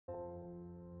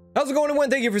How's it going, everyone?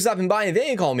 Thank you for stopping by.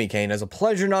 They call me Kane. It's a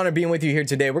pleasure and honor being with you here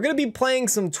today. We're going to be playing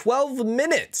some 12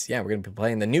 minutes. Yeah, we're going to be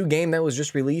playing the new game that was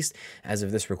just released as of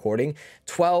this recording.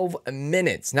 12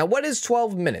 minutes. Now, what is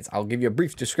 12 minutes? I'll give you a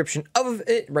brief description of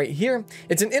it right here.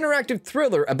 It's an interactive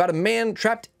thriller about a man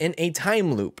trapped in a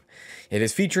time loop. It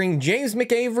is featuring James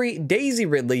McAvery, Daisy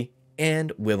Ridley,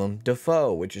 and Willem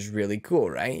Dafoe, which is really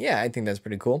cool, right? Yeah, I think that's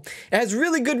pretty cool. It has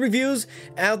really good reviews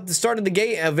at the start of the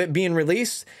gate of it being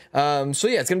released. So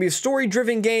yeah, it's gonna be a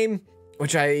story-driven game,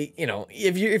 which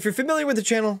if you're familiar with the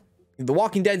channel, the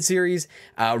Walking Dead series,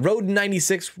 Road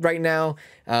 96 right now,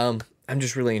 I'm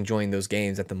just really enjoying those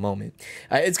games at the moment.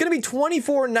 It's gonna be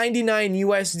 $24.99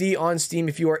 USD on Steam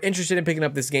if you are interested in picking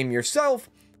up this game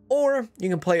yourself, or you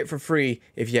can play it for free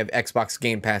if you have Xbox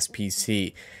Game Pass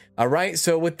PC. All right,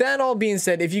 so with that all being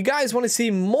said, if you guys want to see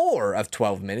more of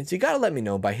 12 minutes, you got to let me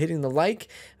know by hitting the like.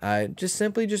 Just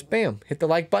bam, hit the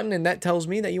like button, and that tells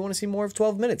me that you want to see more of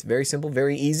 12 minutes. Very simple,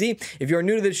 very easy. If you're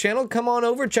new to this channel, come on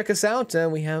over, check us out.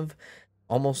 We have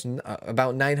almost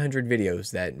about 900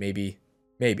 videos that maybe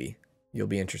you'll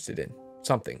be interested in.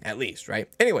 Something, at least, right?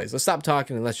 Anyways, let's stop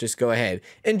talking and let's just go ahead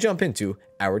and jump into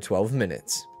our 12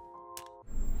 minutes.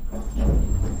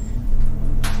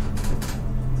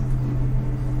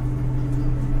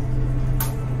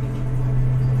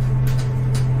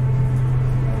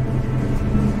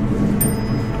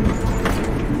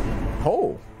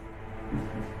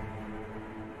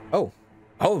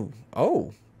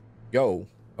 Yo,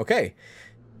 okay.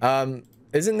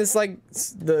 Isn't this like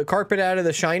the carpet out of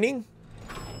The Shining?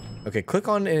 Okay, click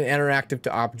on an interactive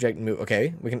to object move.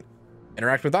 Okay, we can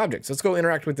interact with objects. Let's go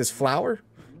interact with this flower.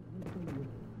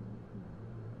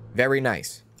 Very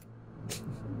nice.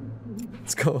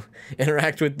 Let's go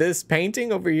interact with this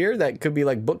painting over here that could be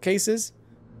like bookcases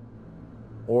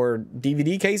or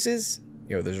DVD cases.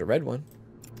 Yo, there's a red one.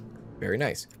 Very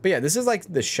nice. But yeah, this is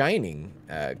like The Shining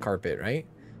carpet, right?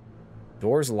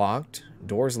 Doors locked,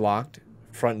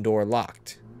 front door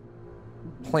locked.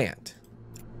 Plant.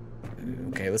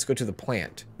 Okay, let's go to the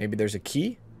plant. Maybe there's a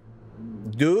key?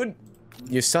 Dude,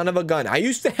 you son of a gun. I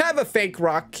used to have a fake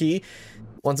rock key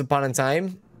once upon a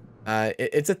time.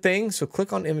 It's a thing, so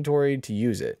click on inventory to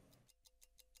use it.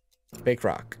 Fake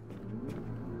rock.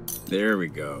 There we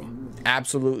go.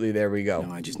 Absolutely, there we go.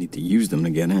 Now I just need to use them to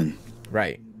get in.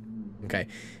 Right. Okay.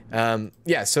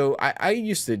 Yeah, so I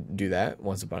used to do that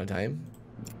once upon a time.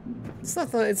 It's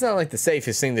not like the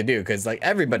safest thing to do, because like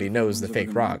everybody knows the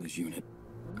fake rock. This unit.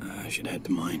 I should head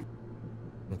to mine.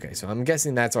 Okay, so I'm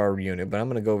guessing that's our unit, but I'm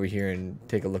gonna go over here and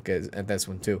take a look at this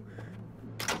one too.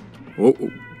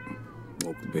 Whoa,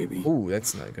 baby. Ooh,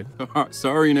 that's not good.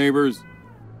 Sorry, neighbors.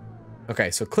 Okay,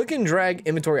 so click and drag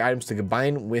inventory items to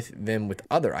combine with them with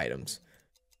other items.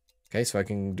 Okay, so I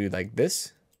can do like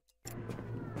this.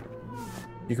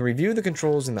 You can review the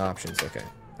controls and the options. Okay,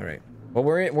 all right. Well,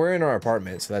 we're in our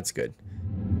apartment, so that's good.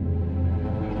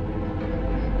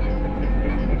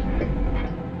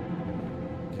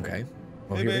 Okay.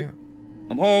 Well, hey, here we babe. are.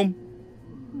 I'm home.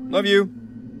 Love you.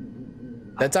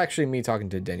 That's actually me talking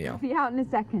to Danielle. I'll be out in a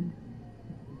second.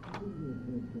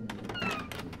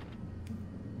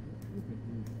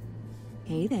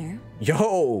 Hey there.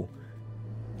 Yo.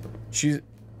 She's.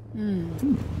 I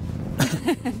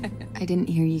didn't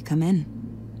hear you come in.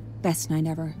 Best night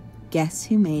ever. Guess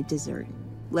who made dessert?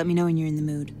 Let me know when you're in the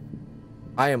mood.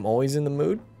 I am always in the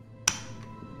mood.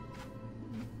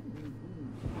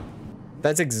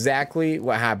 That's exactly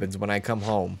what happens when I come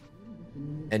home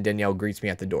and Danielle greets me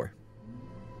at the door.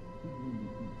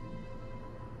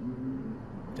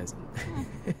 Doesn't.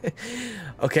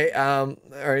 Okay, all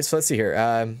right, so let's see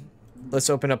here. Let's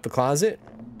open up the closet.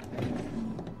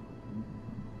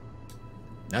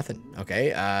 Nothing.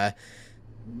 Okay,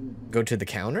 go to the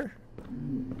counter.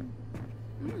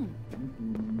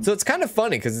 So it's kind of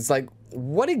funny because it's like,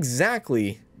 what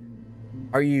exactly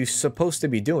are you supposed to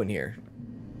be doing here?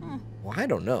 Well, I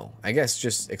don't know. I guess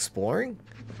just exploring.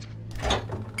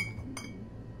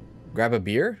 Grab a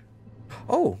beer.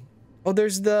 Oh,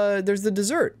 there's the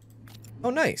dessert. Oh,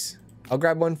 nice. I'll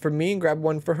grab one for me and grab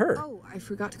one for her. Oh, I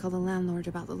forgot to call the landlord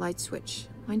about the light switch.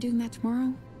 Mind doing that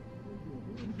tomorrow?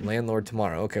 Landlord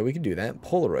tomorrow. Okay, we can do that.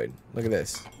 Polaroid. Look at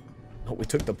this. Oh, we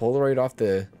took the Polaroid off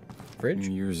the fridge.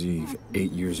 New Year's Eve,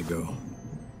 8 years ago.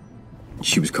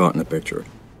 She was caught in the picture.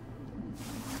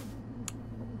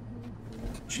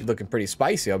 She's looking pretty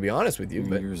spicy, I'll be honest with you.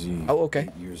 But New Year's Eve, oh, okay.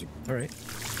 8 years ago. All right.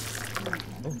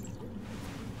 Oh.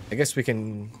 I guess we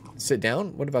can sit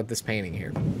down. What about this painting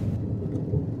here?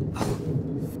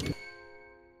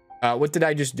 What did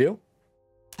I just do?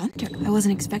 Thunder. I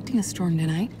wasn't expecting a storm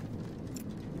tonight.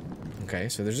 Okay,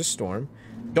 so there's a storm.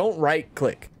 Don't right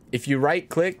click. If you right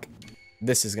click,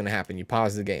 this is gonna happen. You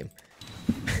pause the game.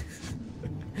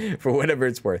 For whatever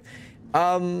it's worth.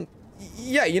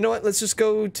 Yeah, you know what? Let's just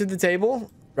go to the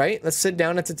table, right? Let's sit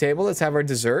down at the table. Let's have our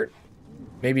dessert.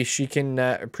 Maybe she can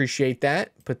appreciate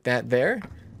that. Put that there.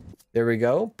 There we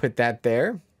go. Put that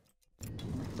there.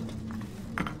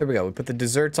 There we go. We put the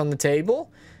desserts on the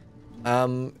table.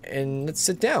 And let's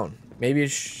sit down. Maybe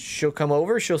she'll come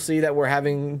over. She'll see that we're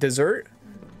having dessert.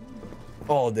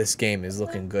 Oh, this game is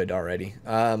looking good already.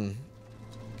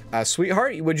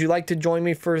 Sweetheart, would you like to join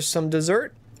me for some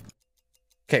dessert?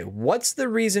 Okay, what's the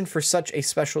reason for such a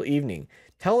special evening?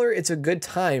 Tell her it's a good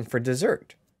time for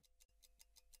dessert.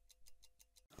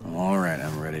 All right,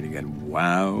 I'm ready to get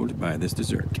wowed by this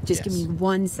dessert. Just give me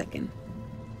 1 second.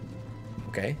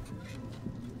 Okay.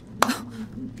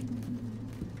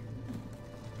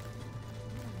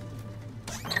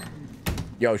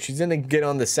 Yo, she's gonna get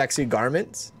on the sexy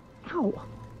garments. Ow.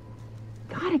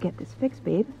 Gotta get this fixed,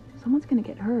 babe. Someone's gonna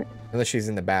get hurt. Unless she's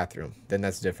in the bathroom, then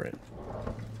that's different.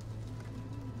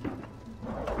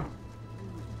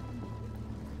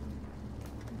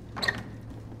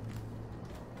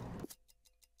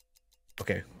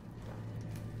 Okay.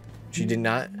 She did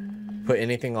not put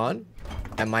anything on.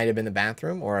 That might have been the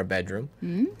bathroom or a bedroom.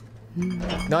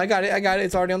 No, I got it. I got it.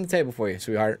 It's already on the table for you,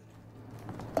 sweetheart.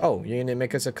 Oh, you're gonna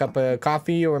make us a cup of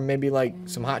coffee or maybe like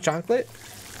some hot chocolate?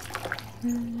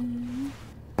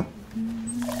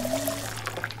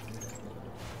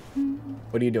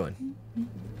 What are you doing?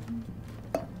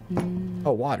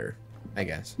 Oh, water, I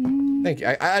guess. Thank you.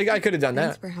 I could have done that.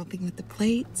 Thanks for helping with the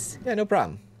plates. Yeah, no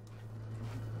problem.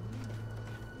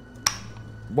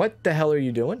 What the hell are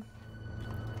you doing?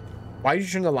 Why did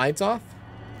you turn the lights off?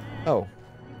 Oh.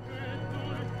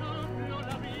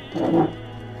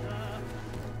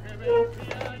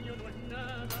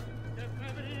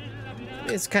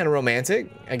 It's kind of romantic,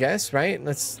 I guess, right?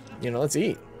 Let's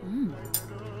eat.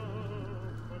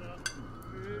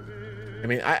 I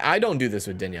mean, I don't do this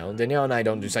with Danielle. Danielle and I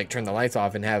don't just like turn the lights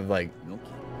off and have like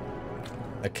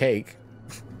a cake.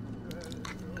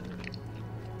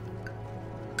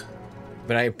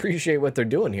 But I appreciate what they're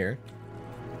doing here.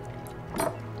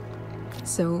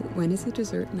 So, when is a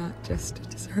dessert not just a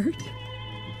dessert?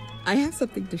 I have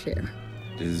something to share.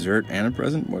 Dessert and a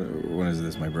present? When is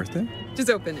this, my birthday? Just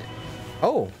open it.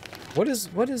 Oh, what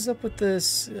is up with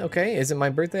this? Okay, is it my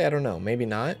birthday? I don't know. Maybe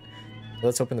not.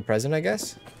 Let's open the present, I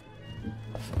guess.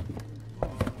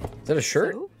 Is that a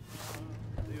shirt? So?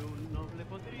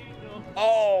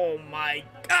 Oh my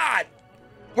God!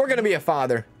 We're gonna be a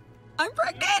father. I'm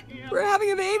pregnant! We're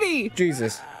having a baby!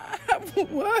 Jesus.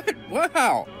 What?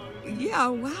 Wow. Yeah,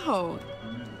 wow.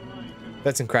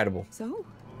 That's incredible. So,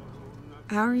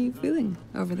 how are you feeling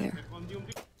over there?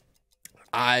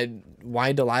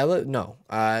 Why Delilah? No.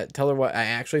 Tell her what I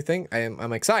actually think.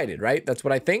 I'm excited, right? That's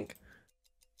what I think.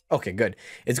 Okay, good.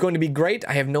 It's going to be great.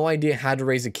 I have no idea how to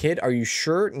raise a kid. Are you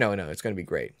sure? No, it's going to be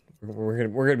great. We're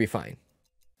gonna be fine.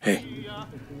 Hey,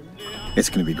 it's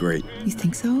gonna be great. You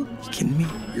think so? You kidding me?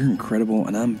 You're incredible,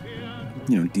 and I'm,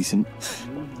 decent.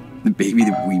 The baby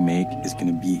that we make is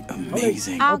gonna be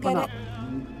amazing. I'll get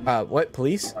it. What?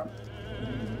 Police?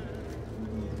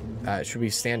 Should we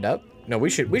stand up? No, we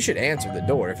should answer the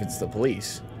door if it's the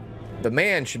police. The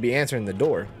man should be answering the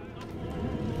door.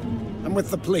 I'm with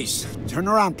the police. Turn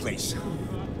around, please.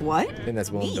 What? I think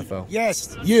that's Willem Dafoe.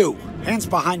 Yes, you. Hands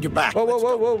behind your back.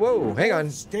 Whoa. Hang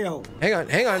on. Still. Hang on.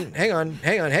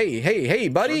 Hey,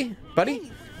 buddy.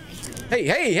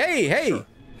 Hey.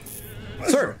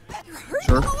 Sir.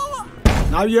 Sure.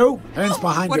 Now you. Hands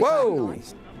behind your Whoa. back.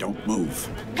 Don't move.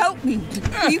 Help me!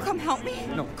 Will you come help me?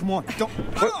 No, come on. Don't.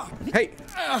 Hey,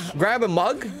 grab a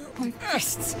mug. My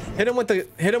wrists. Hit him with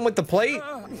the plate.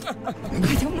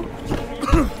 I don't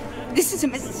know. This is a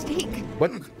mistake.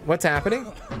 What's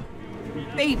happening?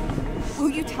 Babe, will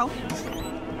you tell him?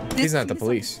 He's not the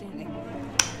police.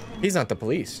 He's not the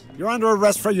police. You're under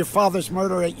arrest for your father's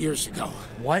murder 8 years ago.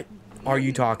 What are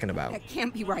you talking about? That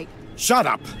can't be right. Shut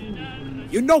up.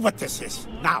 You know what this is.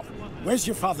 Now, where's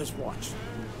your father's watch?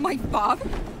 My father?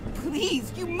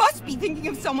 Please, you must be thinking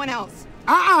of someone else.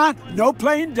 No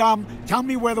playing dumb. Tell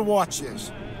me where the watch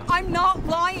is. I'm not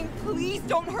lying. Please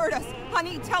don't hurt us.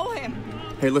 Honey, tell him.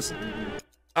 Hey, listen.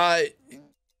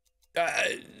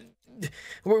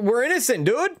 We're innocent,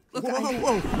 dude. Look,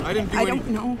 Whoa. I didn't do I don't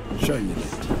know. Sure you did.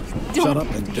 Don't Shut up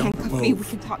and don't handcuff me. We move.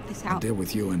 can talk this I'll out. deal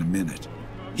with you in a minute.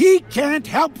 He can't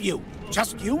help you.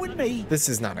 Just you and me. This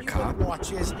is not a cop.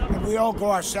 Watch is, and we all go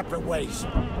our separate ways.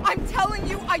 I'm telling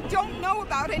you, I don't know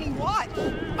about any watch.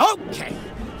 Okay,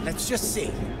 let's just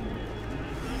see.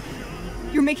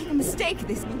 You're making a mistake.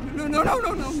 This.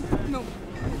 No.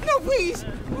 No, please.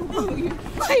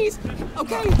 Please.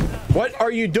 Okay. What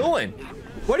are you doing?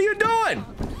 What are you doing?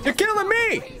 You're killing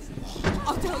me.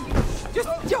 I'll tell you.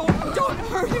 Just don't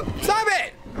hurt him. Stop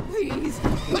it. Please.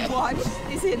 The watch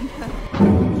is in.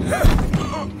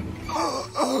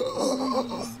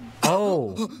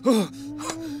 Oh.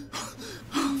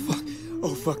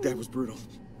 Oh, fuck, that was brutal.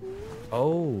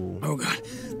 Oh. Oh, God.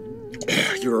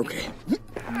 You're okay.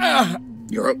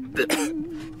 You're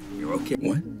okay.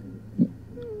 What?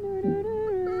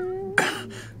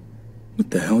 What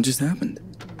the hell just happened?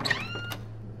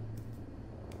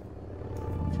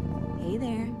 Hey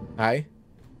there. Hi.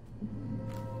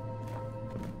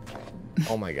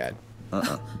 Oh my God.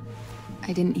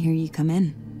 I didn't hear you come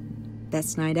in.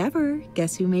 Best night ever.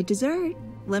 Guess who made dessert?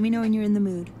 Let me know when you're in the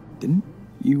mood. Didn't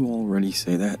you already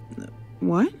say that?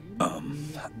 What?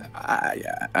 I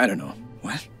don't know.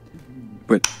 What?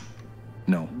 But,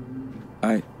 no.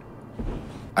 I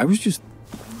was just...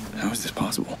 How is this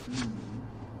possible?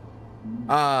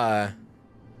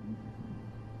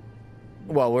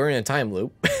 Well, we're in a time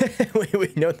loop.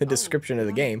 we know the description of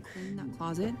the game. Clean that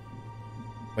closet.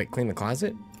 Wait, clean the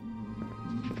closet?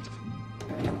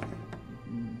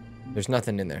 There's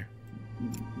nothing in there.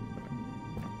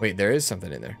 Wait, there is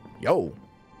something in there. Yo!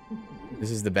 This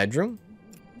is the bedroom?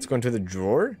 Let's go into the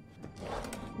drawer.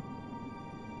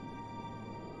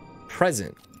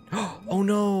 Present. Oh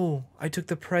no! I took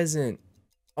the present.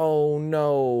 Oh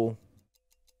no.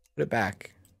 Put it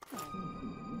back.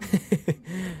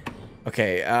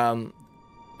 Okay,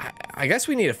 I guess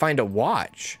we need to find a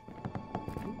watch.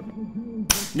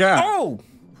 Yeah. Oh!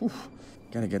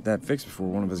 Gotta get that fixed before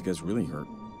one of us gets really hurt.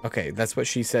 Okay, that's what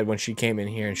she said when she came in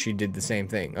here and she did the same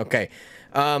thing. Okay.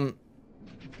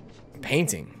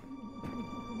 Painting.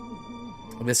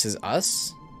 This is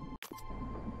us?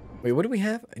 Wait, what do we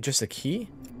have? Just a key?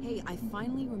 Hey, I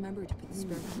finally remembered to put the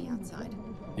spare key outside.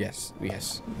 Yes,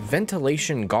 yes.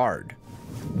 Ventilation guard.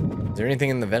 Is there anything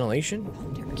in the ventilation?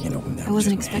 Can't open that I with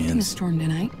wasn't just my expecting a hands. storm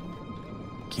tonight.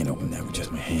 Can't open that with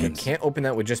just my I hands. can't open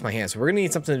that with just my hands. So we're gonna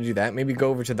need something to do that. Maybe go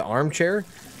over to the armchair.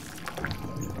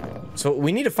 So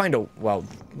we need to find a... Well,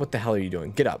 what the hell are you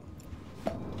doing? Get up.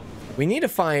 We need to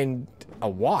find a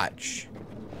watch,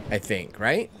 I think,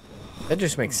 right? That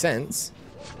just makes sense.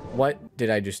 What did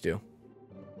I just do?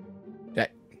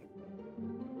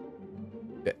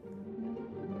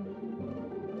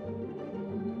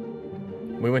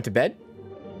 We went to bed?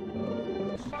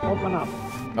 Open up.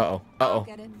 Uh-oh. Uh-oh.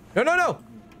 Get it? No, no, no!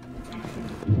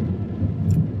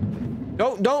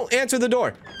 Don't answer the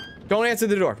door. Don't answer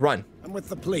the door. Run. I'm with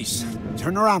the police.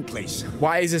 Turn around, please.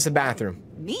 Why is this a bathroom?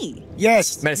 Me?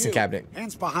 Yes. Medicine you. cabinet.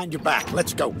 Hands behind your back.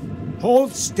 Let's go.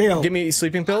 Hold still. Give me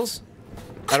sleeping pills?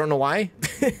 I don't know why.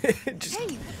 Just,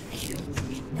 Hey.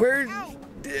 where...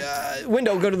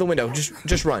 window. Go to the window.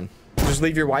 Just run. Just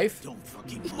leave your wife. Don't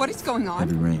fucking. What is going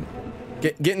Heavy on? rain.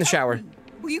 Get in the shower.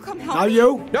 Will you come help Now me?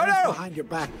 you. No, Hands no. behind your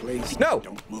back, please. No.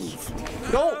 Don't move.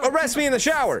 Don't arrest me in the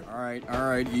shower. All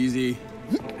right, easy.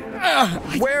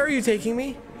 Where are you taking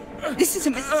me? This is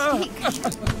a mistake.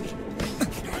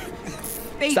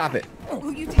 Babe, Stop it.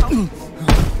 Will you tell me?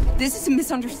 This is a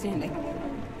misunderstanding.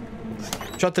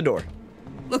 Shut the door.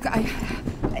 Look, I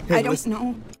don't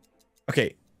know.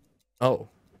 Okay. Oh.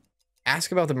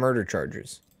 Ask about the murder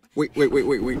charges. Wait.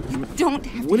 Don't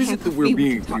have What to is it that handcuff we're me when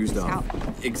being you talk accused this of? out.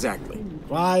 Exactly.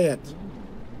 Quiet.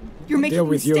 You're making deal a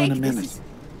with you in a mistake. This minute. is-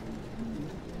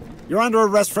 You're under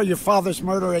arrest for your father's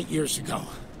murder 8 years ago.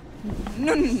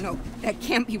 No. That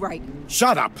can't be right.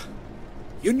 Shut up.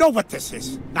 You know what this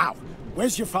is. Now,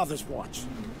 where's your father's watch?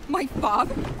 My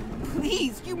father?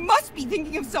 Please, you must be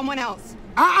thinking of someone else.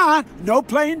 No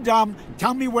playing dumb.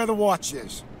 Tell me where the watch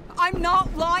is. I'm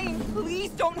not lying.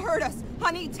 Please don't hurt us.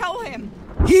 Honey, tell him.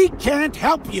 He can't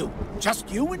help you.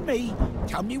 Just you and me.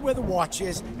 Tell me where the watch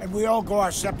is, and we all go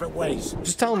our separate ways.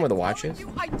 Just tell him where the watch is.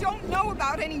 I don't know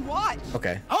about any watch.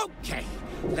 Okay. Okay,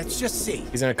 let's just see.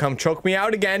 He's gonna come choke me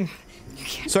out again. You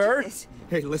can't Sir? do this.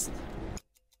 Hey, listen.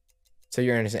 Say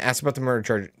you're innocent. Ask about the murder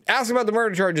charges. Ask about the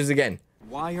murder charges again.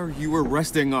 Why are you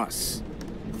arresting us?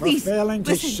 Please, For failing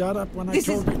to listen. shut up when I This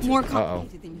told you is to. more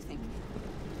complicated than you think.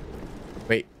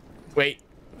 Wait.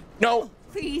 No.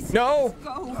 Please. No.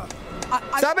 Go.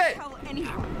 Stop I it. won't tell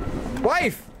anyone.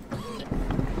 Wife!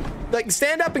 Like,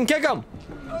 stand up and kick him!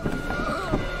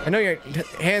 I know your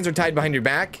hands are tied behind your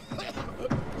back.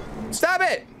 Stop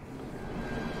it!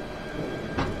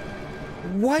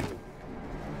 What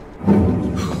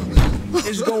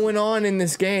is going on in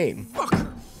this game?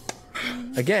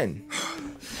 Again.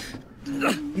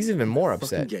 He's even more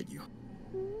upset. Get you.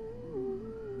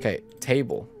 Okay,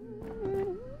 table.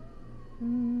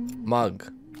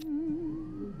 Mug.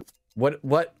 What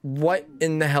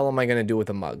in the hell am I gonna do with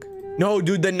a mug? No,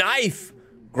 dude, the knife!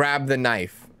 Grab the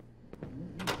knife.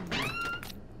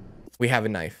 We have a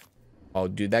knife. Oh,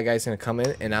 dude, that guy's gonna come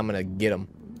in and I'm gonna get him.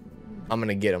 I'm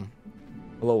gonna get him.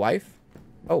 Hello, wife?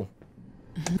 Oh.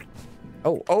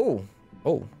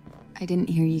 Oh. I didn't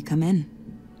hear you come in.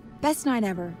 Best night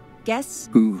ever. Guess?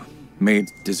 Who made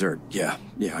dessert? Yeah,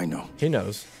 I know. He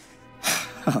knows.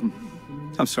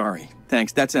 I'm sorry.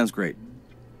 Thanks, that sounds great.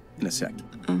 In a sec.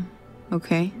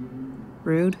 Okay.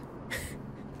 Rude.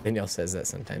 Danielle says that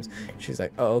sometimes. She's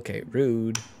like, oh, okay,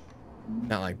 rude.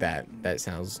 Not like that. That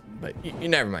sounds, but you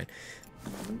never mind.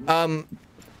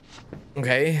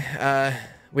 Okay,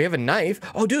 we have a knife.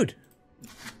 Oh, dude.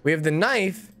 We have the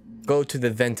knife. Go to the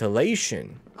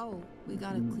ventilation. Oh, we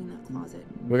gotta clean that closet.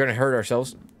 We're gonna hurt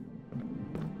ourselves.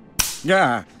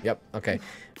 Yeah. Yep, okay.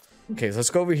 Okay, so let's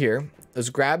go over here. Let's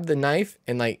grab the knife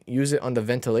and, like, use it on the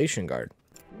ventilation guard.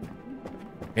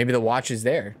 Maybe the watch is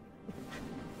there.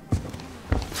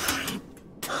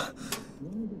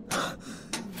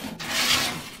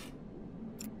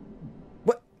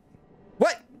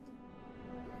 What?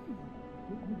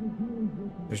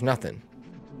 There's nothing.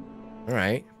 All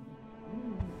right.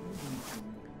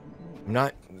 I'm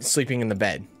not sleeping in the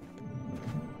bed.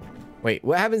 Wait,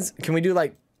 what happens? Can we do,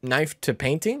 like, knife to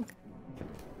painting?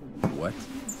 What?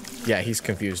 Yeah, he's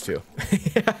confused too.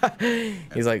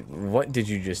 He's like, what did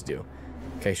you just do?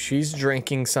 Okay, she's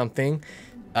drinking something.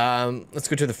 Let's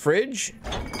go to the fridge.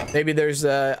 Maybe there's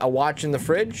a watch in the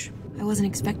fridge. I wasn't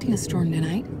expecting a storm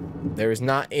tonight. There is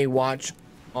not a watch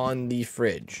on the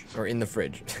fridge or in the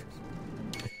fridge.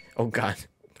 Oh God,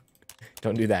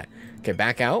 don't do that. Okay,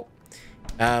 back out.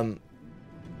 You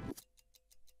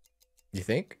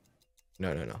think?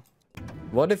 No.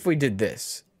 What if we did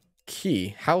this?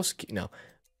 Key, house key, no.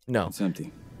 It's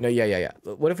empty. No, yeah.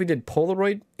 What if we did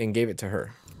Polaroid and gave it to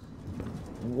her?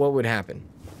 What would happen?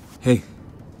 Hey,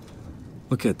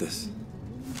 look at this.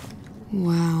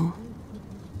 Wow.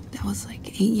 That was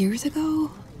like 8 years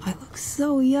ago? I look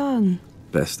so young.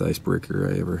 Best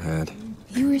icebreaker I ever had.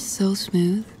 You were so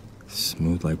smooth.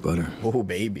 Smooth like butter. Oh,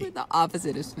 baby. The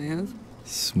opposite of smooth.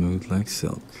 Smooth like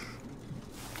silk.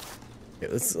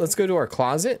 Okay, let's go to our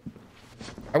closet.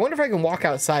 I wonder if I can walk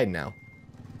outside now.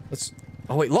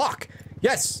 Oh wait, lock.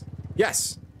 Yes.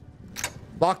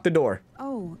 Lock the door.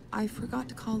 Oh, I forgot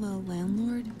to call the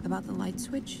landlord about the light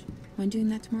switch. Am I doing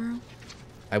that tomorrow?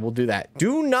 I will do that.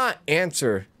 Do not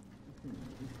answer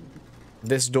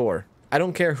this door. I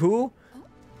don't care who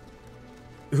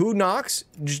knocks,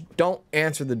 just don't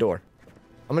answer the door.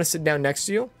 I'm gonna sit down next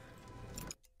to you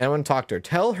and I'm gonna talk to her.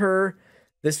 Tell her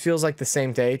this feels like the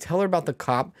same day. Tell her about the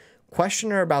cop.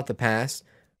 Question her about the past.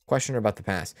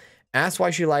 Ask why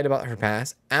she lied about her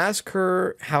past. Ask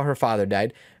her how her father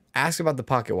died. Ask about the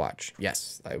pocket watch.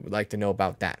 Yes, I would like to know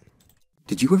about that.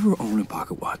 Did you ever own a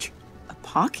pocket watch? A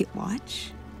pocket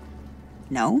watch?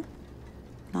 No.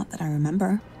 Not that I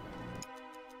remember.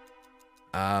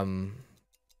 How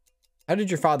did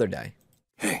your father die?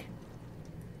 Hey,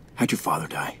 how'd your father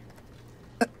die?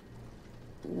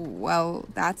 Well,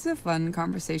 that's a fun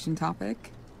conversation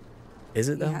topic. Is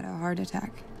it He though? had a heart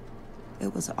attack.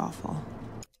 It was awful.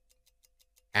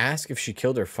 Ask if she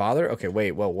killed her father? Okay,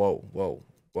 wait, whoa.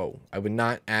 I would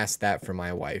not ask that for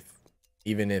my wife.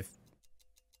 Even if...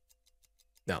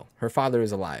 No, her father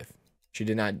is alive. She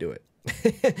did not do it.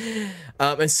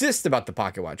 Insist about the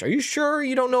pocket watch. Are you sure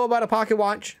you don't know about a pocket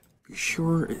watch?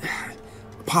 Sure.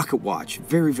 Pocket watch,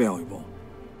 very valuable.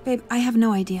 Babe, I have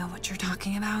no idea what you're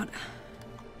talking about.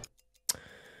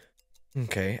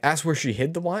 Okay, ask where she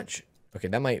hid the watch? Okay,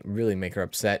 that might really make her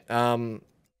upset. Tell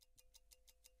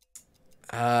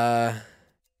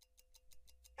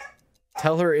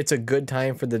her it's a good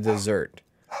time for the dessert.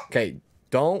 Okay,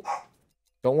 don't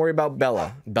worry about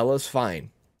Bella. Bella's fine.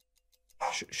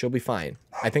 She'll be fine.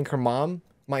 I think her mom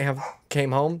might have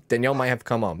came home. Danielle might have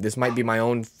come home. This might be my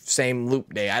own same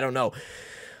loop day. I don't know.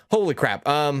 Holy crap.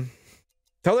 Tell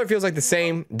her it feels like the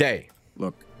same day.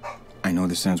 Look, I know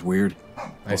this sounds weird.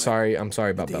 I'm sorry about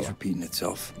The day's Bella. repeating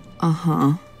itself.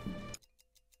 Uh-huh.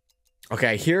 Okay,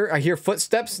 I hear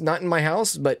footsteps, not in my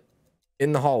house, but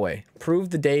in the hallway. Prove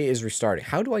the day is restarting.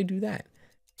 How do I do that?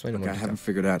 Look, I haven't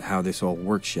figured out how this all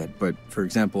works yet, but for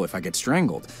example, if I get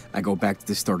strangled, I go back to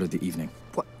the start of the evening.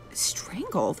 What?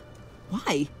 Strangled?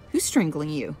 Why? Who's strangling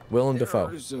you? Willem Dafoe.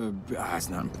 It's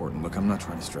not important. Look, I'm not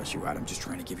trying to stress you out. I'm just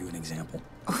trying to give you an example.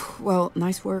 Well,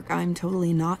 nice work. I'm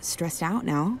totally not stressed out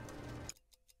now.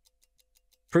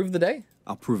 Prove the day?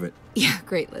 I'll prove it. Yeah,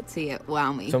 great. Let's see it.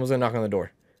 Wow me. Someone's gonna knock on the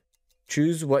door.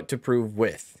 Choose what to prove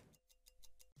with.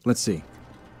 Let's see.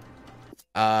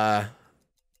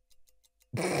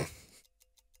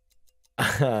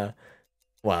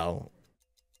 Well,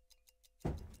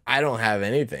 I don't have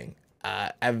anything.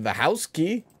 I have the house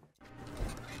key.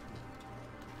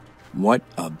 What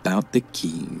about the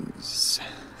keys?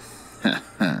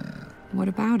 What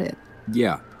about it?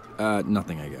 Yeah,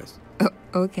 nothing, I guess.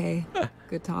 Okay.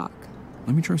 Good talk.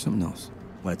 Let me try something else.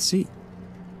 Let's see.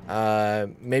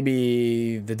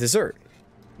 Maybe the dessert.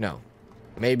 No.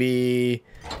 Maybe...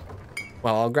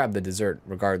 Well, I'll grab the dessert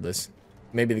regardless.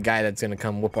 Maybe the guy that's gonna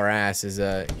come whoop our ass is,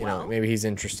 you know, maybe he's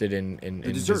interested in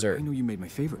dessert. I know you made my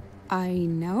favorite. I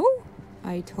know?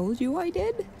 I told you I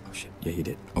did? Oh, shit. Yeah, you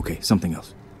did. Okay, something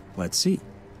else. Let's see.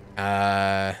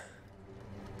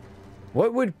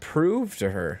 What would prove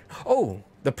to her? Oh,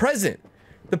 the present.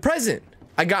 The present.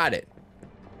 I got it.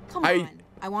 Come on.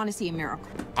 I want to see a miracle.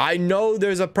 I know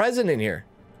there's a present in here.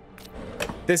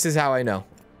 This is how I know.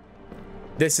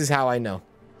 This is how I know.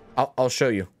 I'll show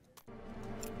you.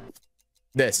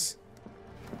 This.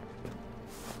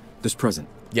 This present.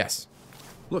 Yes.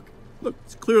 Look,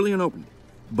 it's clearly unopened.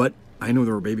 But I know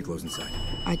there were baby clothes inside.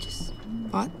 I just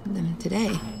bought them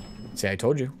today. See, I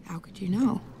told you. How could you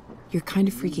know? You're kind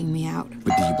of freaking me out.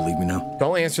 But do you believe me now?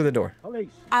 Don't answer the door. Police,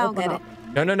 I'll open get up.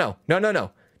 it.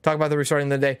 No. Talk about the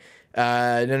restarting of the day.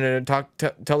 No.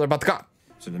 Tell her about the cop.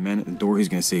 So the man at the door, he's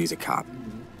gonna say he's a cop.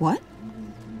 What?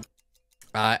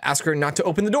 Ask her not to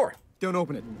open the door. Don't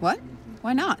open it. What?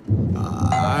 Why not?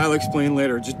 I'll explain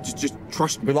later. Just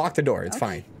trust We me. locked the door. It's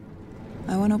fine.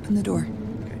 I won't open the door.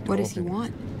 Okay, What does don't he open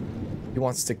it. want? He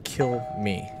wants to kill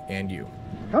me and you.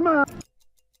 Come on.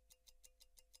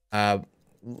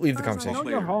 Leave the I know conversation.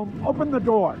 you're home. Open the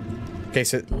door. Okay,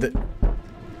 so Do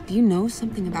you know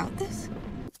something about this?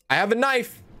 I have a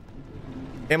knife,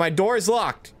 and my door is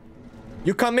locked.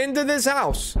 You come into this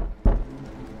house.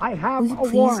 I have Will you a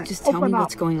please warrant. just tell me Open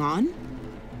what's up. going on?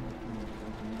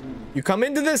 You come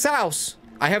into this house.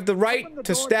 I have the right Open the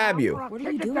to door stab now you. or I'll What are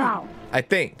you kick it doing? down. I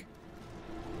think.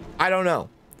 I don't know.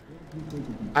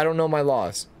 I don't know my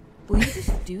laws. Will you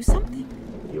just do something?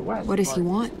 US What does he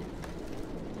want?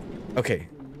 Okay.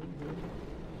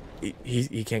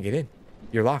 He can't get in.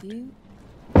 You're locked.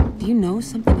 Do you know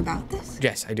something about this?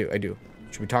 Yes, I do.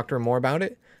 Should we talk to her more about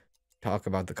it? Talk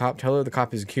about the cop. Tell her the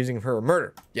cop is accusing her of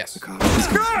murder. Yes.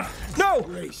 Ah! No!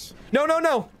 Grace, No!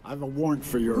 I have a warrant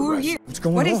for your Who are arrest. you? What's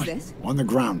going What on? is this? On the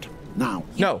ground. Now.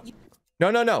 No.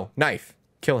 Knife.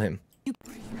 Kill him.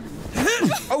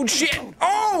 Oh, shit!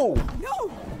 Oh!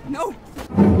 No!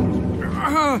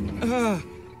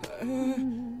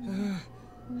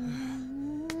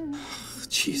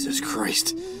 Jesus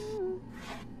Christ.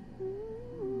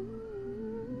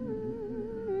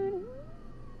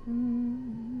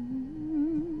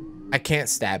 I can't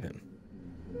stab him.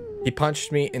 He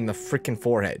punched me in the freaking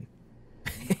forehead.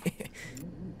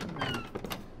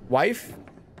 Wife,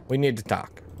 we need to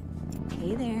talk.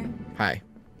 Hey there. Hi.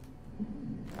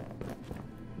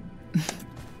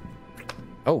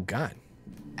 Oh, God.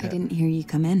 I didn't hear you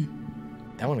come in.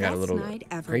 That one got a little night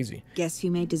ever. crazy. Guess who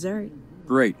made dessert?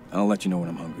 Great. I'll let you know when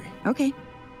I'm hungry. Okay.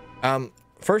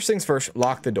 First things first,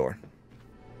 lock the door.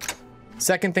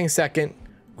 Second thing second,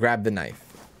 grab the knife.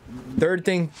 Third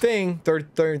thing second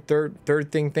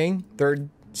thing, third,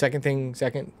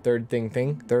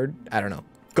 I don't know.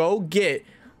 Go get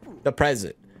the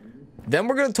present. Then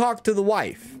we're gonna talk to the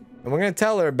wife. And we're gonna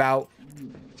tell her about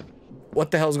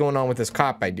what the hell's going on with this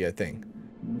cop idea thing.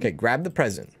 Okay, grab the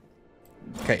present.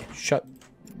 Okay, shut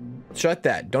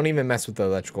that. Don't even mess with the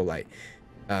electrical light.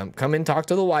 Come in, talk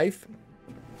to the wife.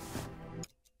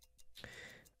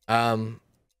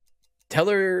 Tell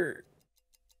her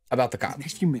about the cop.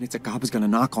 Next few minutes, a cop is gonna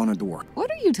knock on a door. What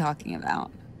are you talking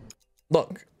about?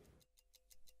 Look,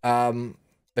 the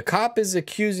cop is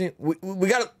accusing. We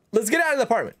gotta. Let's get out of the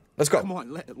apartment. Let's go. Come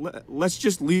on, let's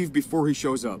just leave before he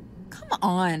shows up. Come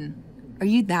on. Are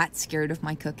you that scared of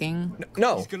my cooking?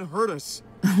 No. He's gonna hurt us.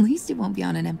 At least it won't be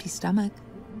on an empty stomach.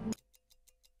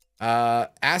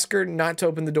 Ask her not to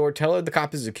open the door. Tell her the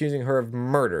cop is accusing her of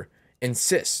murder.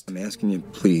 Insist. I'm asking you,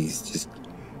 please, just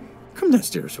come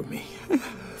downstairs with me.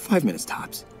 5 minutes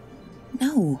tops.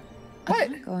 No. What?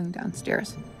 I'm not going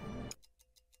downstairs.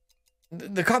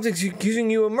 The cop's accusing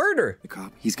you of murder. The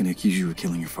cop, he's gonna accuse you of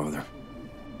killing your father.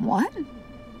 What?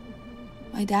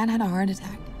 My dad had a heart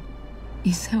attack.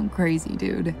 You sound crazy,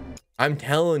 dude. I'm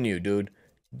telling you, dude.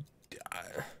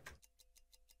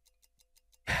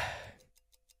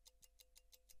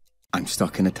 I'm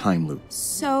stuck in a time loop.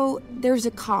 So, there's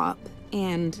a cop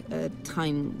and a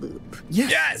time loop.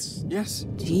 Yes. Yes.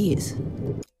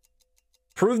 Jeez.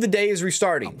 Prove the day is I'll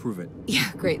restarting. prove it.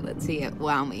 Yeah, great. Let's see it.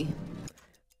 Wow me.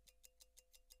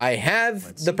 I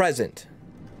have the present.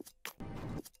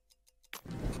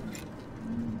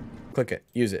 Click it.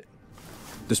 Use it.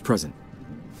 This present.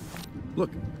 Look,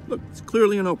 it's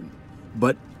clearly unopened.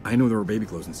 But I know there were baby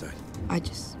clothes inside. I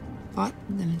just bought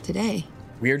them today.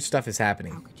 Weird stuff is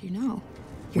happening. How could you know?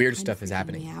 Weird stuff is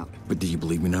happening. Me out. But do you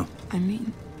believe me now? I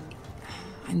mean,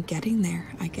 I'm getting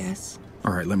there, I guess.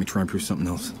 All right, let me try and prove something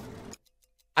else.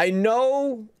 I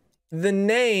know the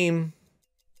name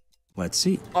Let's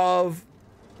see. of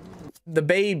the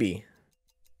baby.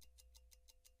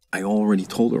 I already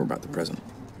told her about the present.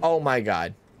 Oh my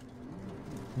god.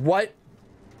 What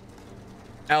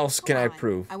else can I Come on.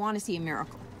 prove? I want to see a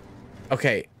miracle.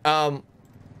 Okay,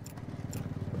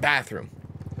 bathroom.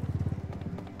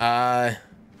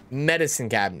 Medicine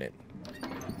cabinet.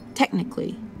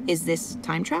 Technically, is this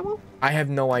time travel? I have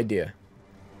no idea.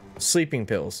 Sleeping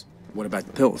pills. What about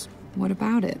the pills? What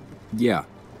about it? Yeah,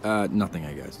 nothing,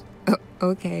 I guess. Oh,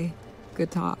 okay.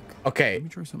 Good talk. Okay, Let me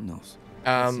try something else.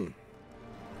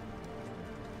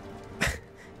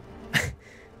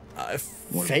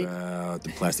 What fake. about the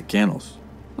plastic candles?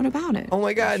 What about it? Oh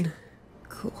my god.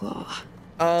 Cool.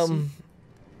 Oh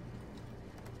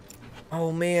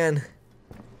man.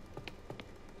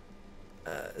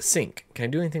 Sink. Can I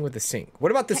do anything with the sink?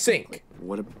 What about the sink?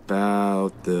 What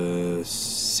about the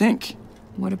sink?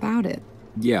 What about it?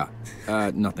 Yeah,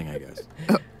 nothing, I guess.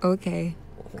 Oh, okay.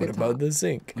 What Good about talk. the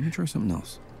sink? Let me try something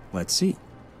else. Let's see.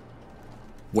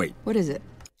 Wait. What is it?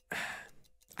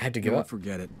 I have to give Don't up.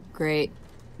 forget it. Great.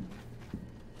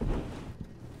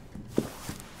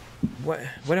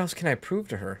 What else can I prove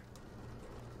to her?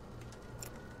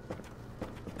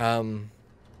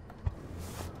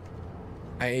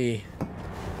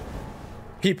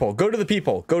 People. Go to the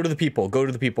people. Go to the people. Go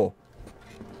to the people.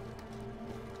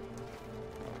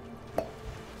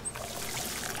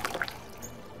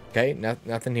 Okay,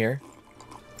 nothing here.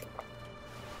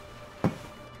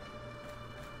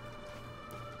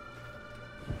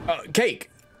 Cake.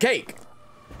 Cake.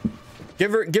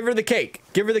 Give her the cake.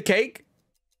 Give her the cake.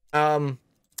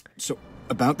 So,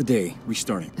 about the day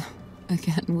restarting.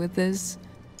 Again with this?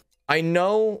 I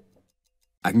know.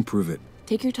 I can prove it.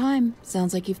 Take your time.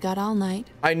 Sounds like you've got all night.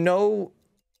 I know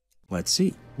Let's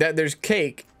see. that there's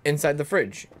cake inside the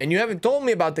fridge. And you haven't told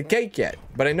me about the cake yet.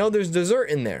 But I know there's dessert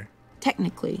in there.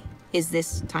 Technically, is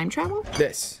this time travel?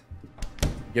 This.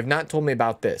 You have not told me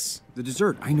about this. The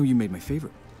dessert. I know you made my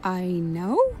favorite. I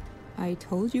know. I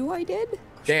told you I did.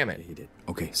 Damn Yeah, it. you did.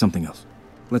 Okay, something else.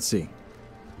 Let's see.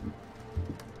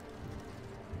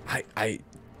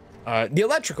 The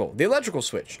electrical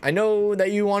switch. I know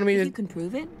that you wanted me If to. you can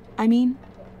prove it, I mean,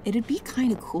 it'd be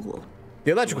kind of cool.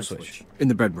 The electrical switch. In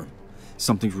the bedroom.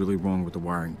 Something's really wrong with the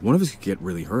wiring. One of us could get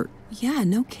really hurt. Yeah,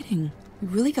 no kidding. We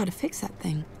really got to fix that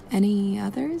thing. Any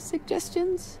other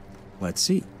suggestions? Let's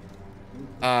see.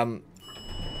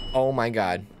 Oh my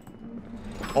god.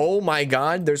 Oh my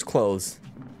god, there's clothes.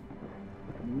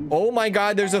 Oh my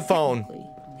god, there's a phone.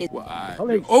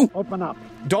 Police, Oh! open up.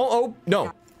 Don't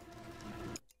no.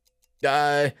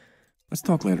 Let's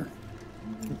talk later.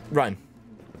 Run.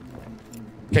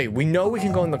 Okay, we know we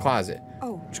can go in the closet.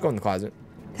 Oh, Just go in the closet.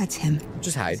 that's him,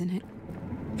 Just hide. isn't it?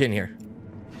 Get in here.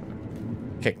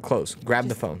 Okay, close. Grab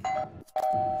the phone.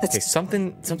 Let's, Okay,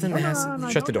 something that has. Come on, I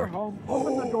Shut the know you're door. home.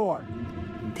 Open the door.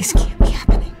 This can't be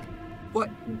happening. What?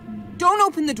 Don't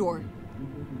open the door.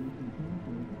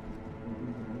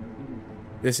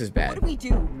 This is What bad. do we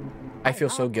do? I feel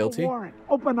so guilty. Warrant,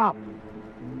 open up.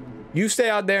 You stay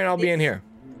out there and I'll be in here.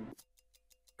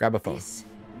 Grab a phone. This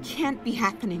can't be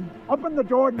happening. Open the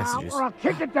door now, Messages. or I'll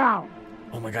kick it down.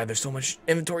 Oh my god, there's so much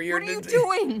inventory here. What are you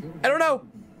doing? I don't know.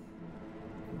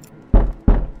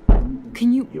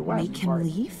 Can you You asked make him for it.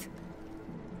 leave?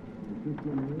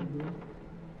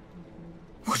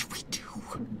 What do we do?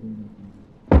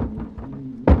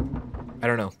 I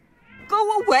don't know.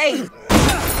 Go away!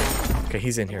 Okay,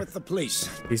 he's in here. With the police.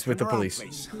 He's with the You're on, police.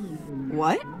 please.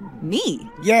 What? Me?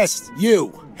 Yes,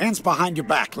 you. Hands behind your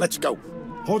back. Let's go.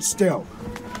 Hold still.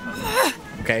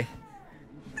 Okay.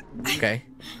 Okay.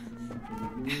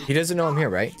 He doesn't know I'm here,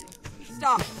 right?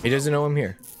 Stop. He doesn't know I'm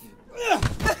here.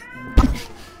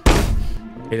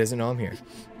 He doesn't know I'm here.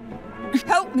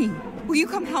 Help me. Will you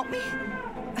come help me?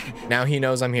 Now he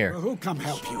knows I'm here. Who'll come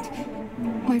help you?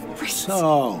 My wrists.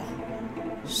 So,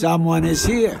 someone is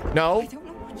here. No. I don't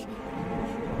know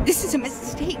what. This is a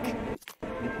mistake.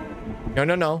 No,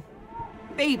 no, no.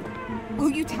 Babe, will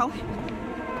you tell him?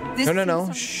 This No, no, is no.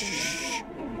 some- Shh.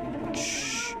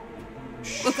 Shh.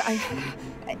 Look,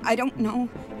 I don't know.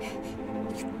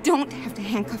 You don't have to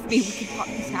handcuff me. We can talk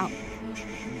this out.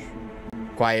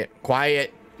 Quiet.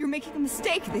 Quiet. You're making a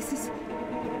mistake. This is...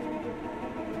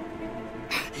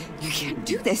 You can't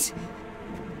do this.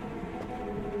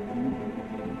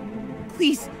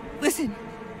 Please, listen.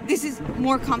 This is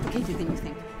more complicated than you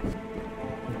think.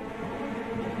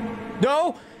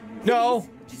 No! No!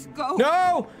 Please, just go.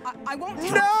 No! I won't.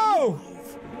 No!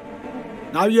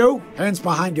 Now you, hands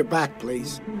behind your back,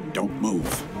 please. Don't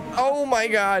move. Oh my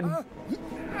God.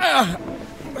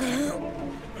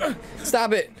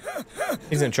 Stop it.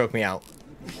 He's gonna choke me out.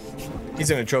 He's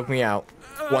gonna choke me out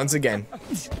once again.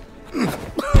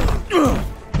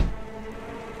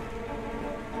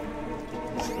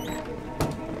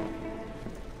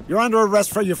 You're under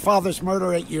arrest for your father's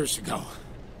murder 8 years ago.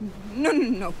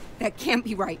 No. That can't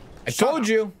be right. I told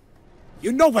you.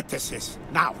 You know what this is.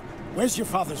 Now, where's your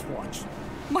father's watch?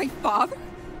 My father?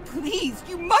 Please,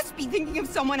 you must be thinking of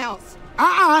someone else.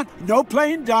 No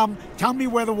playing dumb. Tell me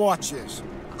where the watch is.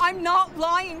 I'm not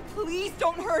lying. Please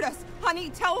don't hurt us.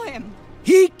 Honey, tell him.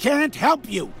 He can't help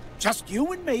you. Just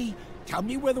you and me. Tell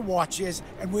me where the watch is,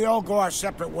 and we all go our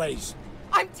separate ways.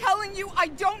 I'm telling you, I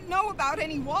don't know about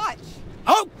any watch.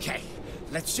 Okay,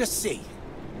 let's just see.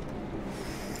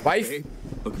 Wife? Hey,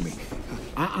 look at me.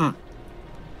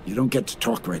 You don't get to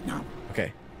talk right now.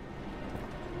 Okay.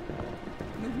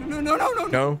 No. No,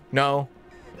 no. No,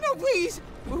 please.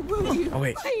 Will you? Oh,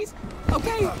 wait. Please.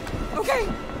 Okay.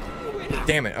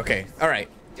 Damn it. Okay. All right.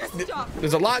 Just stop.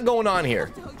 There's a lot going on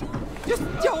here. Just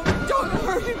don't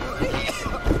hurt him,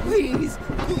 please.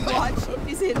 The watch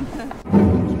is in the...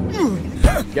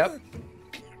 Yep.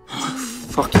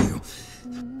 Fuck you.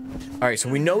 All right. So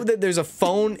we know that there's a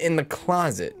phone in the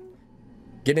closet.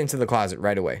 Get into the closet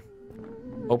right away.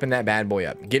 Open that bad boy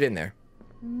up. Get in there.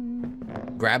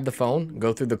 Grab the phone.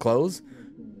 Go through the clothes.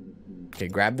 Okay.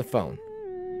 Grab the phone.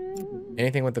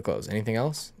 Anything with the clothes? Anything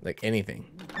else? Like anything?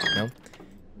 No?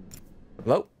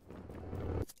 Hello?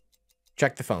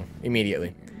 Check the phone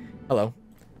immediately. Hello.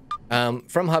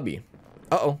 From hubby.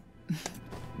 Uh-oh.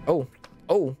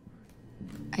 Oh.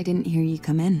 I didn't hear you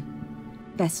come in.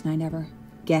 Best night ever.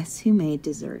 Guess who made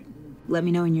dessert? Let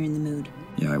me know when you're in the mood.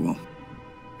 Yeah, I will.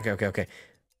 Okay.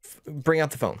 Bring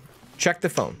out the phone. Check the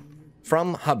phone.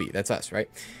 From hubby. That's us, right?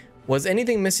 Was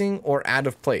anything missing or out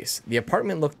of place? The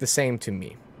apartment looked the same to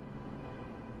me.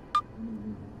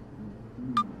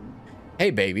 Hey,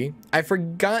 baby. I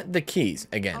forgot the keys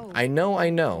again. Oh. I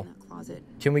know. Closet.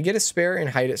 Can we get a spare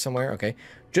and hide it somewhere? Okay.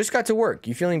 Just got to work.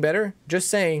 You feeling better? Just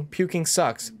saying, puking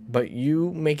sucks, but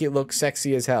you make it look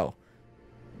sexy as hell.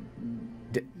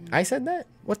 I said that?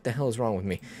 What the hell is wrong with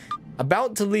me?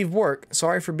 About to leave work.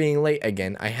 Sorry for being late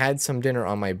again. I had some dinner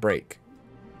on my break.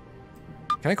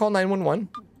 Can I call 911?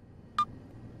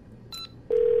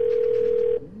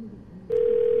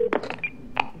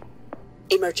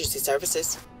 Emergency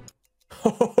services.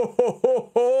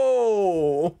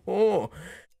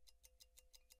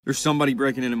 There's somebody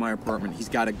breaking into my apartment. He's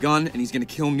got a gun, and he's gonna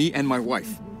kill me and my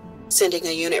wife. Sending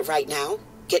a unit right now.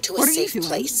 Get to a What are you safe doing?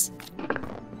 place.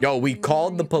 Yo, we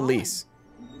called the police.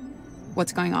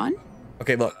 What's going on?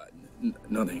 Okay, look.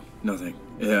 Nothing.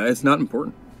 Yeah, it's not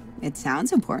important. It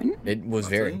sounds important. It was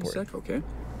I'll very tell you in a important. sec, okay?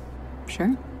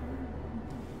 Sure.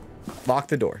 Lock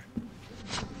the door.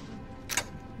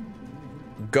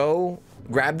 Go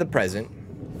grab the present.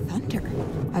 Thunder.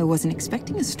 I wasn't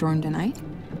expecting a storm tonight.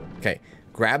 Okay,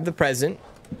 grab the present.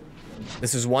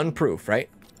 This is one proof, right?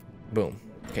 Boom.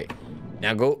 Okay,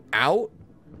 now go out.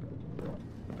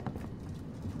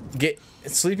 Get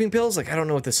sleeping pills. Like, I don't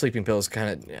know what the sleeping pills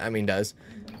does.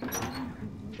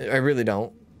 I really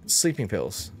don't. Sleeping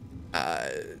pills.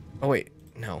 Oh wait,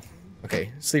 no.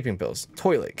 Okay, sleeping pills.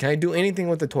 Toilet. Can I do anything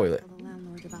with the toilet? Tell the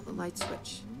landlord about the light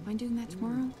switch. Mind doing that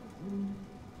tomorrow?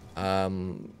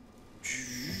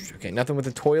 Okay, nothing with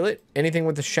the toilet. Anything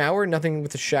with the shower? Nothing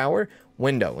with the shower.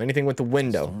 Window. Anything with the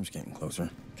window? Storm's getting closer.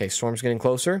 Okay, storm's getting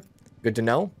closer. Good to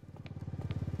know.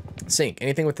 Sink.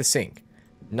 Anything with the sink?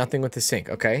 Nothing with the sink.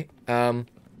 Okay.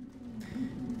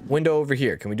 Window over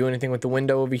here. Can we do anything with the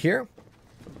window over here?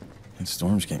 The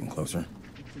storm's getting closer.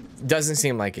 Doesn't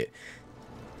seem like it.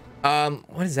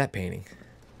 What is that painting?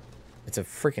 It's a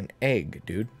freaking egg,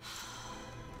 dude.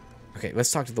 Okay,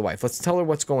 let's talk to the wife. Let's tell her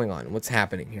what's going on. What's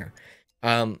happening here.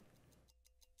 Tell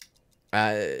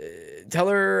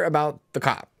her about the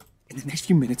cop. In the next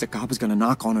few minutes, a cop is gonna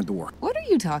knock on her door. What are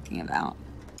you talking about?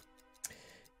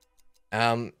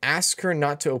 Ask her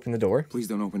not to open the door. Please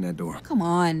don't open that door. Come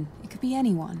on. It could be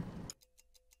anyone.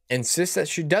 Insist that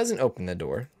she doesn't open the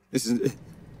door. This is...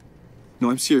 No,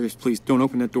 I'm serious. Please, don't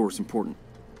open that door. It's important.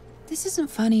 This isn't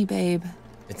funny, babe.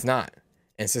 It's not.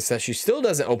 Insists that she still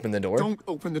doesn't open the door. Don't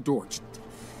open the door.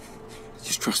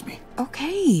 Just trust me.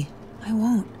 Okay. I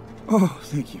won't. Oh,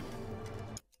 thank you.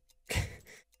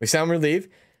 We sound relieved.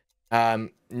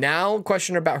 Now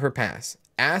question her about her past.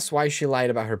 Ask why she lied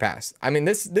about her past. I mean,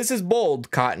 this is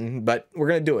bold, Cotton, but we're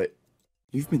gonna do it.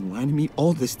 You've been lying to me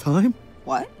all this time?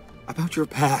 What? About your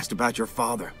past, about your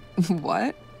father.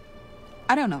 What?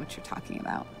 I don't know what you're talking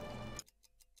about.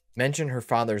 Mention her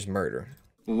father's murder.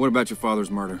 Well, what about your father's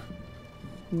murder?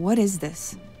 What is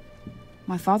this?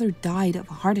 My father died of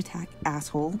a heart attack,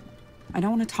 asshole. I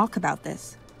don't want to talk about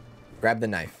this. Grab the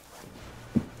knife.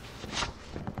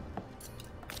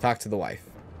 Talk to the wife.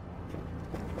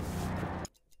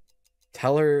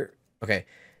 Tell her, okay.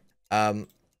 Tell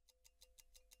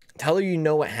her you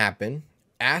know what happened.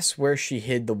 Ask where she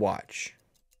hid the watch.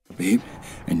 Babe,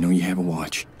 I know you have a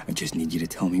watch. I just need you to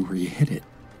tell me where you hid it.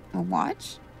 A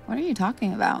watch? What are you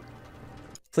talking about?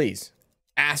 Please,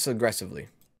 ask aggressively.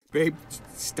 Babe,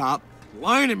 stop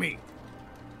lying to me.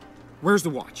 Where's the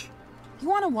watch? You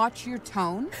want to watch your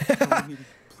tone? Tell me,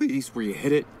 please, where you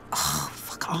hid it. Oh,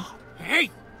 fuck off. Hey!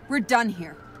 We're done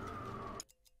here.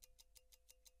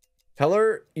 Tell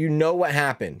her you know what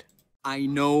happened. I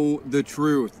know the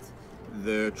truth.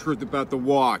 The truth about the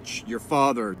watch, your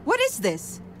father. What is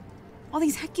this? All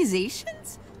these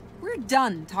accusations? We're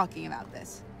done talking about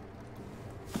this.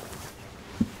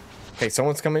 Okay,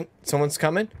 someone's coming. Someone's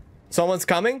coming. Someone's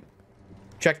coming.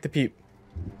 Check the peep.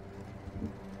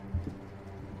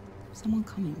 Someone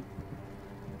coming.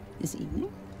 This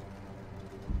evening?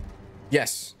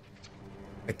 Yes.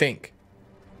 I think.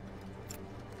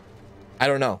 I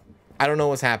don't know. I don't know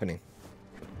what's happening.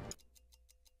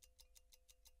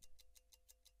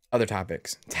 Other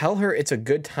topics. Tell her it's a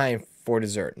good time for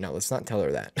dessert. No, let's not tell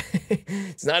her that.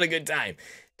 It's not a good time.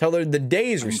 Tell her the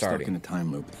day's restarting. I'm stuck in a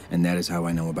time loop, and that is how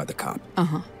I know about the cop.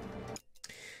 Uh-huh.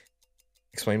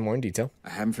 Explain more in detail.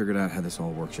 I haven't figured out how this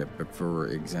all works yet, but for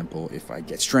example, if I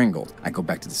get strangled, I go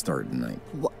back to the start of the night.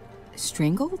 What?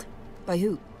 Strangled? By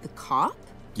who? The cop?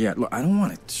 Yeah, look, I don't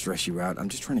want to stress you out. I'm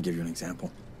just trying to give you an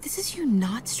example. This is you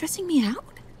not stressing me out?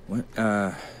 What?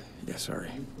 Yeah, sorry.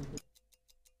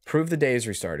 Prove the day is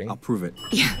restarting. I'll prove it.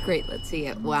 Yeah, great. Let's see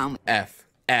it. Wow. F.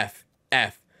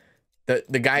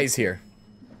 The guy's here.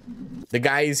 The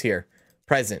guy's here.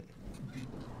 Present.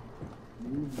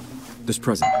 This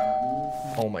present.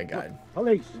 Oh my god.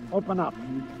 Police, open up.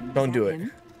 Don't do it.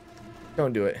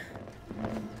 Don't do it.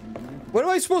 What am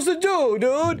I supposed to do,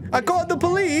 dude? I called the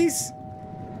police.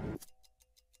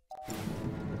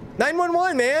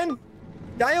 911, man.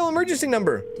 Dial emergency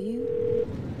number. Do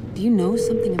you know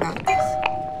something about this?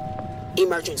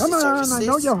 Emergency Come on, services. I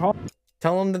know you're home.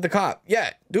 Tell him that the cop.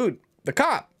 Yeah, dude, the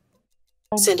cop.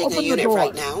 Sending Open a the unit door.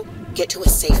 right now. Get to a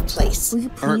safe place. Will you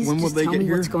please All right, when will just they tell get me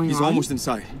here? what's going He's on? almost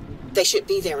inside. They should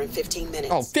be there in 15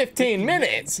 minutes. Oh, 15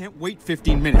 minutes. Can't wait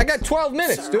 15 minutes. I got 12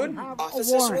 minutes, Sir, dude.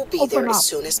 Officers warrant. will be Open there up. as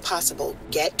soon as possible.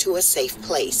 Get to a safe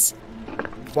place.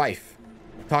 Wife.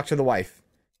 Talk to the wife.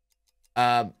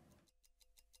 I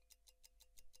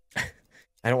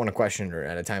don't want to question her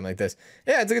at a time like this.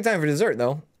 Yeah, it's a good time for dessert,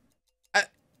 though.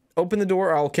 Open the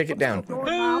door or I'll kick it down. Hello!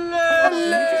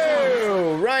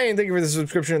 Ryan, thank you for the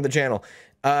subscription to the channel.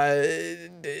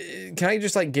 Can I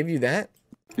just, like, give you that?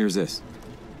 Here's this.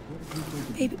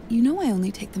 Babe, you know I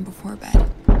only take them before bed.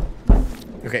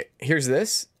 Okay, here's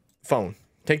this. Phone.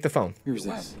 Take the phone. Here's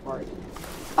this.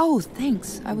 Oh,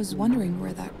 thanks. I was wondering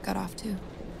where that got off to.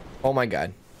 Oh my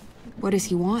god. What does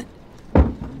he want?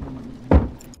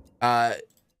 I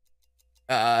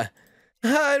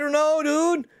don't know,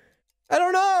 dude. I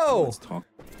don't know. Let's talk.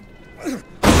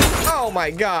 Oh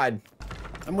my god.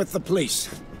 I'm with the police.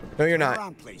 No, you're Come not.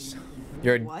 around, please.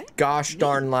 You're a What? gosh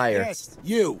darn liar. Yes,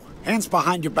 you. Hands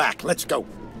behind your back. Let's go.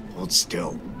 Hold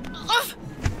still.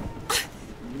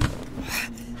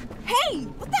 Hey,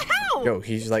 what the hell? Yo,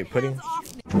 he's like putting.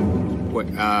 What?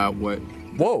 What?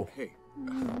 Whoa. Hey.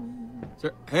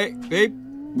 Sir, hey, babe.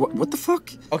 What the fuck?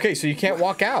 Okay, so you can't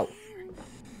walk out.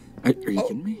 Are you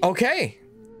kidding me? Okay.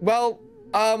 Well,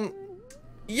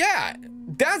 yeah,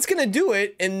 that's gonna do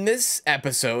it in this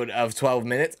episode of 12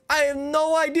 Minutes. I have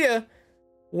no idea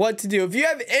what to do. If you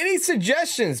have any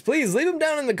suggestions, please leave them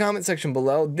down in the comment section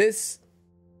below. This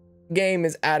game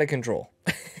is out of control.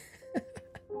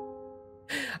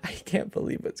 I can't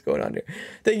believe what's going on here.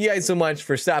 Thank you guys so much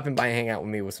for stopping by and hanging out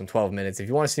with me with some 12 minutes. If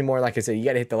you want to see more, like I said, you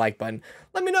got to hit the like button.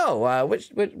 Let me know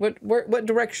what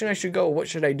direction I should go. What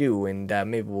should I do? And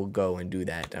maybe we'll go and do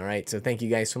that. All right. So thank you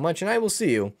guys so much. And I will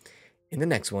see you in the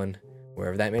next one,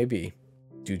 wherever that may be.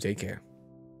 Do take care.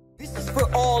 This is for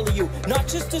all of you, not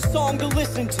just a song to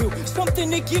listen to,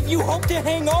 something to give you hope to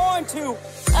hang on to.